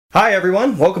Hi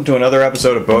everyone, welcome to another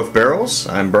episode of Both Barrels.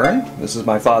 I'm Byrn, this is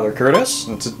my father Curtis,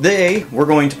 and today we're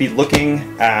going to be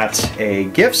looking at a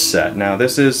gift set. Now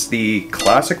this is the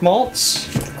Classic Malts.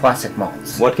 Classic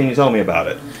Malts. What can you tell me about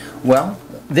it? Well,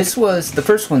 this was the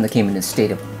first one that came in the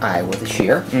state of Iowa this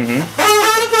year.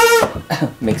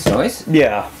 Makes noise.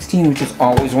 Yeah. 16, which is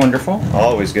always wonderful.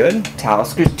 Always good.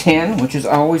 Talisker 10, which is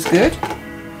always good.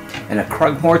 And a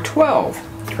Krugmore 12.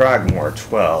 Krugmore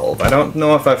 12. I don't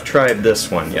know if I've tried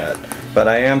this one yet, but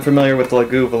I am familiar with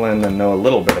Lagavulin and know a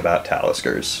little bit about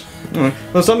Taliskers.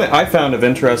 Well, something I found of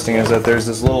interesting is that there's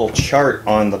this little chart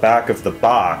on the back of the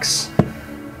box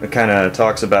that kind of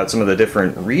talks about some of the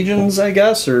different regions, I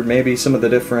guess, or maybe some of the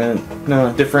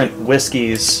different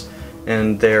whiskeys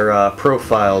and their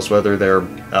profiles, whether they're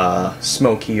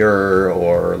smokier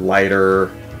or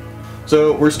lighter.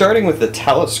 So we're starting with the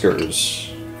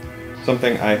Taliskers,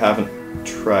 something I haven't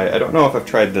tried. I don't know if I've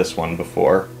tried this one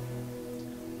before.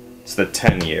 It's the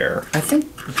 10-year. I think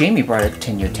Jamie brought a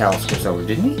 10-year Taliskers over,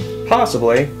 didn't he?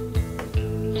 Possibly.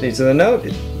 See, so the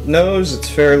nose, it's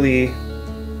fairly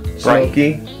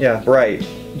smoky. Bright. Yeah, bright.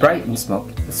 Bright and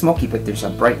smoky, but there's a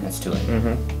brightness to it.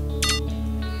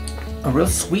 A real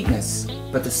sweetness,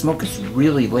 but the smoke is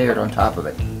really layered on top of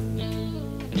it.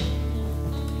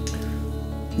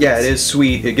 Yeah, it is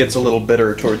sweet. It gets a little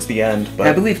bitter towards the end. But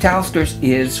I believe Taliskers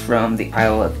is from the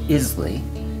Isle of Islay.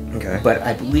 Okay. But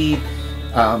I believe,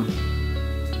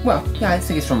 well, yeah, I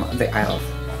think it's from the Isle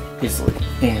of Islay.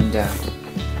 And,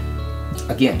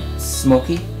 again,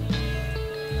 smoky,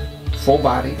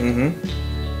 full-bodied,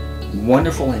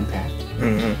 wonderful impact,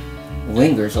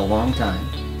 lingers a long time.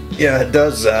 Yeah, it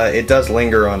does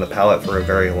linger on the palate for a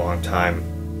very long time.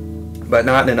 But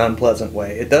not in an unpleasant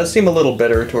way. It does seem a little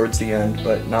bitter towards the end,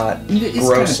 but not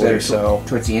grossly kind of so.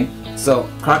 Towards the end. So,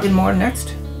 Krugmore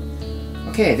next.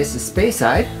 Okay, this is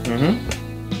Speyside.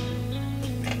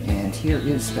 And here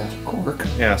is the cork.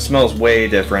 Yeah, smells way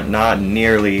different. Not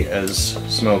nearly as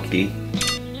smoky.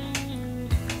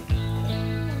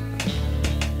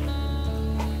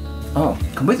 Oh,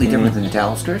 completely different than the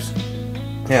Taliskers.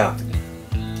 Yeah.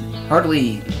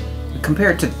 Hardly,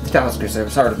 compared to the Taliskers, there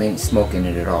was hardly any smoke in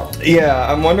it at all.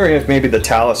 Yeah, I'm wondering if maybe the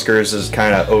Taliskers has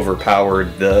kind of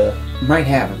overpowered Might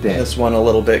have a bit. this one a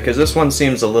little bit, because this one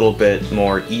seems a little bit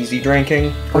more easy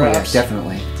drinking, perhaps. Oh yeah,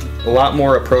 definitely. A lot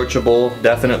more approachable,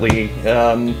 definitely.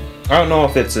 I don't know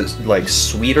if it's like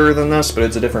sweeter than this, but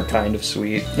it's a different kind of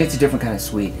sweet. It's a different kind of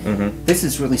sweet. This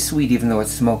is really sweet even though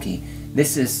it's smoky.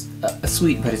 This is a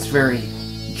sweet, but it's very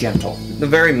gentle. A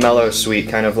very mellow sweet,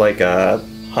 kind of like a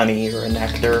honey or a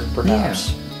nectar,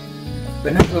 perhaps. Yeah.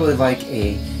 But not really like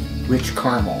a rich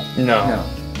caramel. No.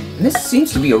 And this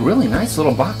seems to be a really nice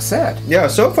little box set. Yeah,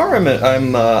 so far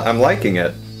I'm liking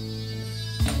it.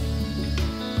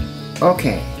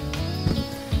 Okay.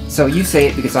 So you say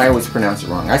it because I always pronounce it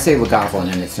wrong. I say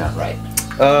Lagavulin and it's not right.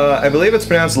 I believe it's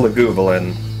pronounced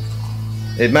Lagavulin.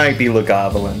 It might be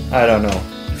Lagavulin. I don't know.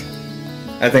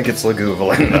 I think it's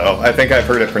Lagavulin, though. I think I've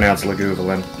heard it pronounced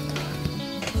Lagavulin.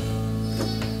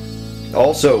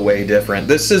 Also way different.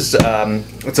 This is,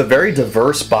 it's a very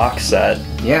diverse box set.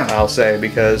 Yeah. I'll say,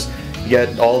 because you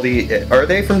get all the... Are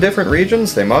they from different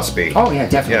regions? They must be. Oh, yeah,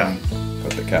 definitely. Yeah.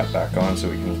 Put the cap back on so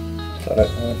we can set it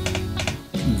on.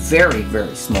 Very,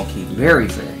 very smoky. Very,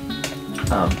 very.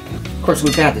 Of course,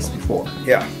 we've had this before.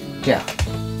 Yeah. Yeah.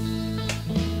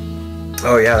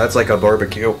 Oh, yeah, that's like a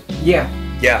barbecue. Yeah.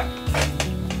 Yeah.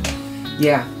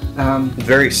 Yeah.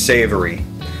 Very savory.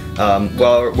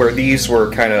 Well, where these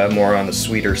were kind of more on the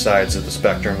sweeter sides of the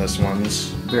spectrum, this one's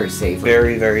very savory.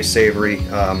 Very, very savory.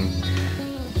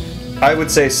 I would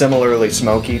say similarly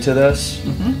smoky to this.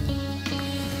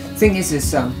 Thing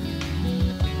is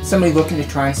somebody looking to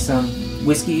try some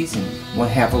whiskeys and want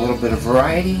to have a little bit of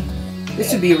variety,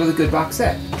 this would be a really good box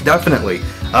set. Definitely.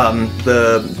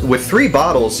 With 3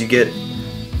 bottles, you get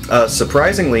a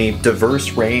surprisingly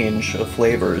diverse range of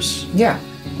flavors. Yeah.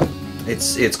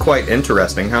 It's quite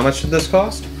interesting. How much did this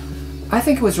cost? I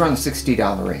think it was around the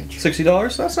 $60 range.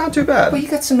 $60? That's not too bad. But you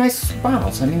got some nice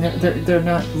bottles. I mean, they're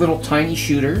not little tiny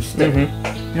shooters. You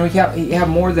know, you have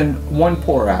more than one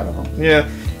pour out of them. Yeah,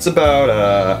 it's about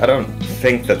I don't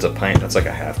think that's a pint. That's like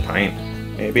a half pint,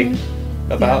 maybe.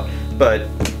 About. Yeah. But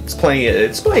it's plenty.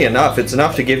 It's plenty enough. It's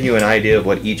enough to give you an idea of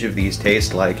what each of these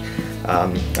taste like.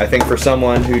 I think for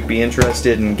someone who'd be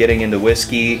interested in getting into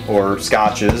whiskey or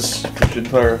scotches, I should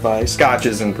clarify,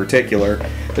 scotches in particular,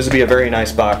 this would be a very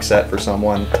nice box set for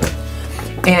someone.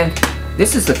 And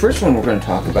this is the first one we're going to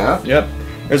talk about. Yep.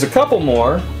 There's a couple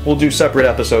more. We'll do separate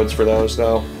episodes for those,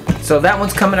 though. So that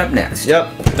one's coming up next.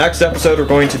 Yep. Next episode, we're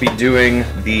going to be doing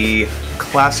the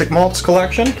Classic Malts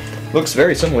collection. Looks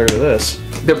very similar to this.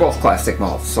 They're both Classic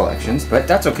Malt selections, but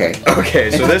that's okay. Okay,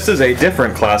 so this is a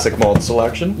different Classic Malt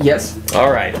selection. Yes.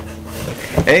 All right.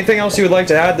 Anything else you would like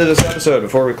to add to this episode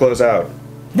before we close out?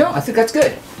 No, I think that's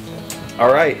good.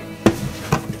 All right.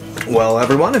 Well,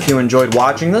 everyone, if you enjoyed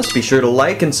watching this, be sure to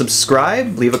like and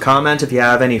subscribe. Leave a comment if you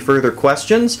have any further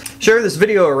questions. Share this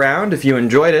video around if you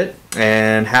enjoyed it,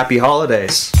 and happy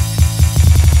holidays.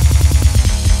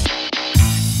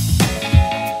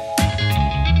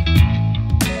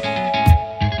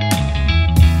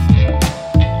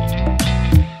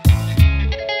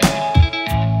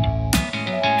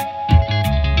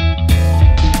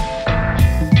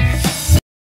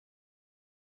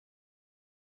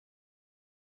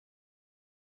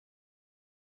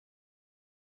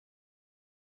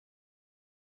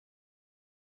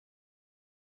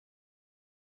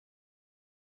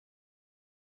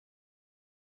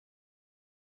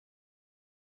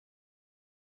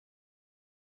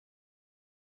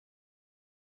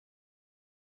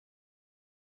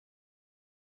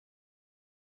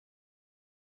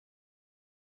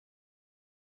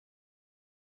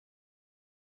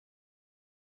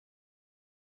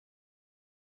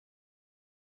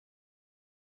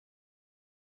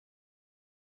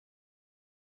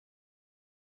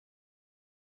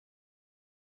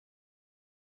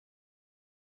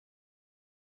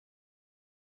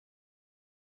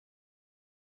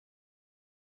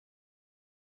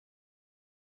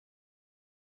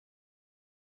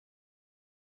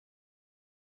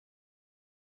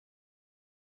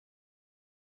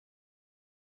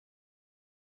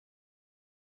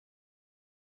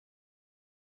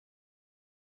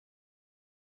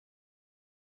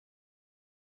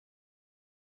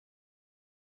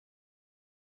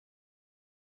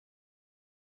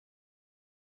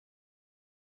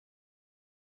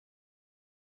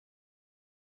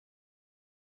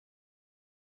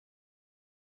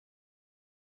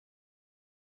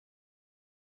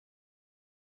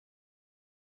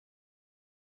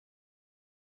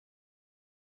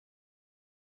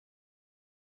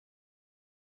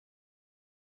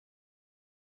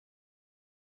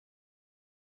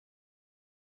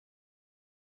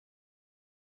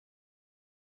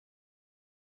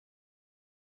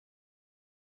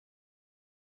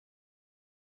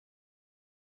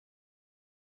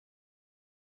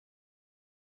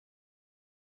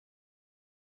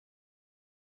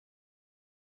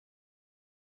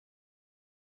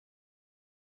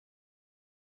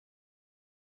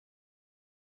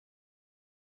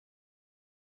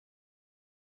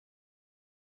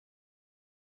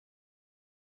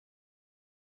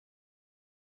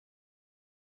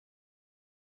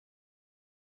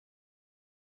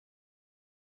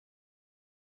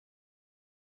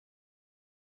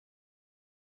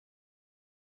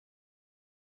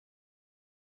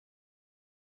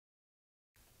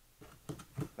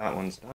 That one's done.